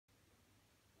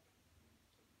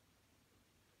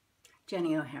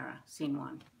Jenny O'Hara, scene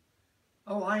 1.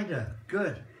 Oh, Ida,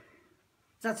 good.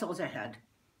 That's all I had.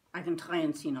 I can try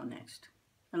and scene on next,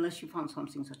 unless you found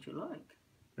something that you like.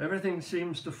 Everything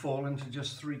seems to fall into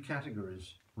just 3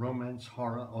 categories: romance,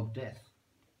 horror, or death.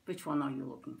 Which one are you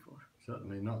looking for?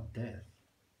 Certainly not death.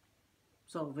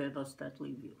 So where does that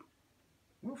leave you?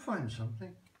 We'll find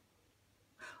something.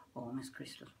 Oh, Miss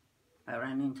Crystal, I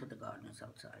ran into the gardeners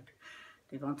outside.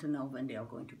 They want to know when they are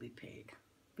going to be paid.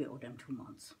 We owe them 2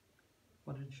 months.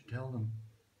 What did you tell them?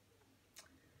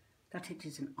 That it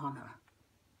is an honor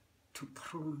to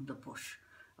prune the bush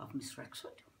of Miss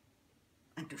Rexwood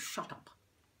and to shut up.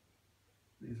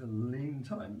 These are lean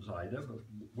times, Ida, but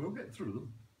we'll get through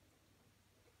them.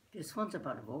 This one's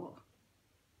about a war.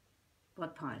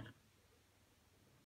 What pile?